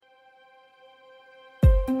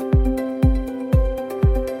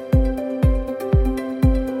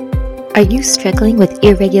Are you struggling with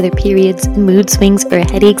irregular periods, mood swings, or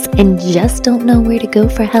headaches and just don't know where to go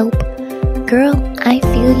for help? Girl, I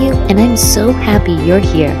feel you and I'm so happy you're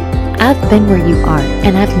here. I've been where you are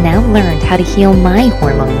and I've now learned how to heal my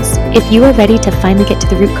hormones. If you are ready to finally get to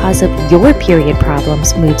the root cause of your period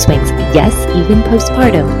problems, mood swings, yes, even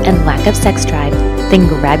postpartum, and lack of sex drive, then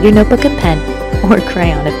grab your notebook and pen, or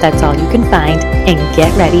crayon if that's all you can find, and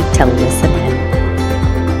get ready to listen in.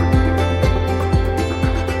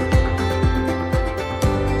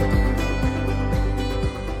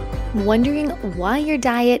 Wondering why your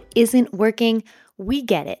diet isn't working? We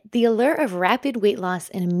get it. The allure of rapid weight loss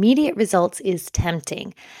and immediate results is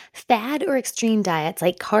tempting. Fad or extreme diets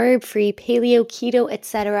like carb-free, paleo, keto,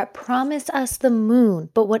 etc. promise us the moon,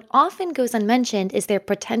 but what often goes unmentioned is their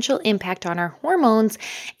potential impact on our hormones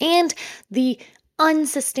and the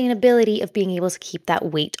unsustainability of being able to keep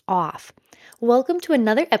that weight off. Welcome to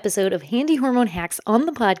another episode of Handy Hormone Hacks on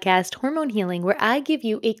the podcast Hormone Healing, where I give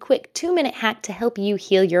you a quick 2-minute hack to help you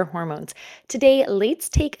heal your hormones. Today, let's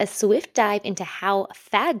take a swift dive into how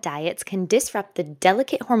fad diets can disrupt the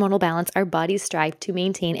delicate hormonal balance our bodies strive to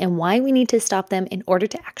maintain and why we need to stop them in order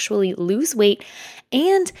to actually lose weight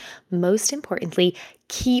and, most importantly,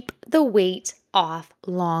 keep the weight off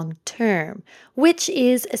long term, which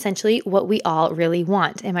is essentially what we all really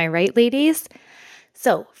want. Am I right, ladies?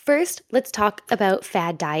 So first, let's talk about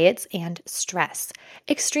fad diets and stress.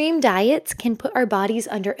 Extreme diets can put our bodies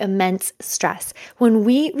under immense stress. When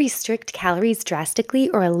we restrict calories drastically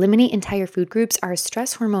or eliminate entire food groups, our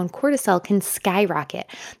stress hormone cortisol can skyrocket.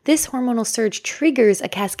 This hormonal surge triggers a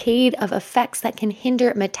cascade of effects that can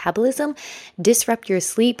hinder metabolism, disrupt your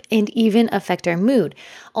sleep, and even affect our mood.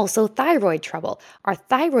 Also, thyroid trouble. Our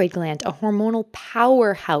thyroid gland, a hormonal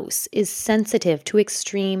powerhouse, is sensitive to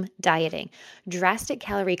extreme dieting. Drastic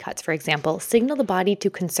calorie cuts, for example, signal the body to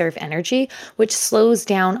conserve energy, which slows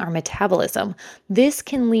down our metabolism. This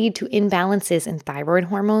can lead to imbalances in thyroid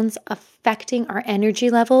hormones, affecting our energy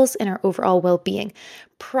levels and our overall well-being.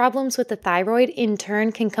 Problems with the thyroid, in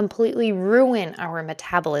turn, can completely ruin our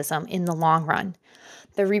metabolism in the long run.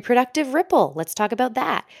 The reproductive ripple, let's talk about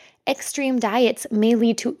that. Extreme diets may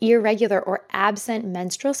lead to irregular or absent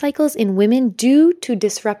menstrual cycles in women due to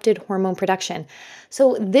disrupted hormone production.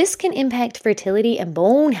 So this can impact fertility and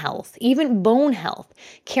bone health, even bone health,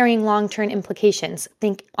 carrying long-term implications.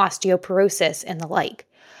 Think osteoporosis and the like.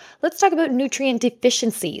 Let's talk about nutrient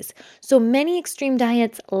deficiencies. So many extreme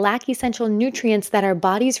diets lack essential nutrients that our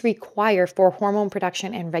bodies require for hormone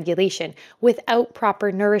production and regulation without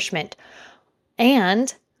proper nourishment.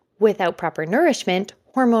 And without proper nourishment,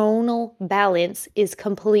 hormonal balance is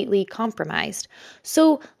completely compromised.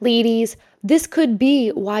 So, ladies, this could be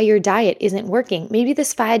why your diet isn't working. Maybe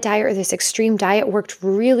this fad diet or this extreme diet worked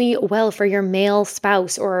really well for your male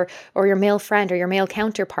spouse or your male friend or your male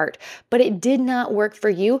counterpart, but it did not work for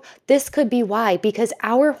you. This could be why, because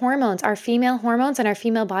our hormones, our female hormones and our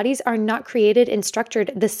female bodies are not created and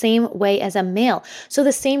structured the same way as a male. So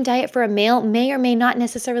the same diet for a male may or may not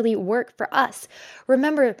necessarily work for us.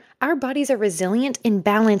 Remember, our bodies are resilient and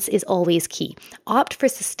balance is always key. Opt for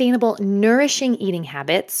sustainable, nourishing eating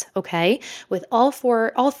habits, okay, with all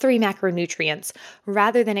three macronutrients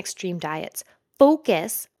rather than extreme diets.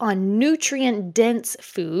 Focus on nutrient-dense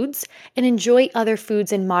foods and enjoy other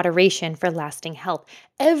foods in moderation for lasting health.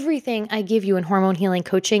 Everything I give you in hormone healing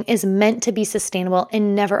coaching is meant to be sustainable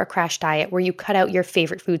and never a crash diet where you cut out your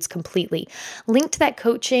favorite foods completely. Link to that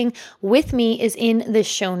coaching with me is in the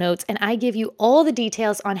show notes, and I give you all the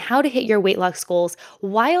details on how to hit your weight loss goals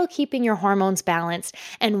while keeping your hormones balanced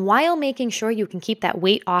and while making sure you can keep that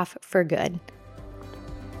weight off for good.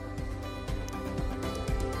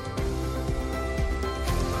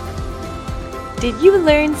 Did you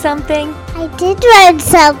learn something? I did learn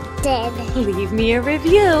something. Leave me a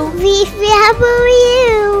review. Leave me a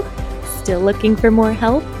review. Still looking for more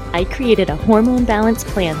help? I created a hormone balance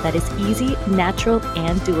plan that is easy, natural,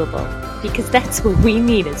 and doable because that's what we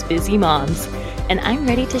need as busy moms. And I'm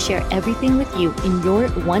ready to share everything with you in your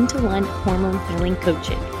one-to-one hormone healing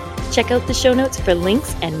coaching. Check out the show notes for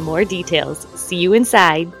links and more details. See you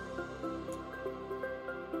inside.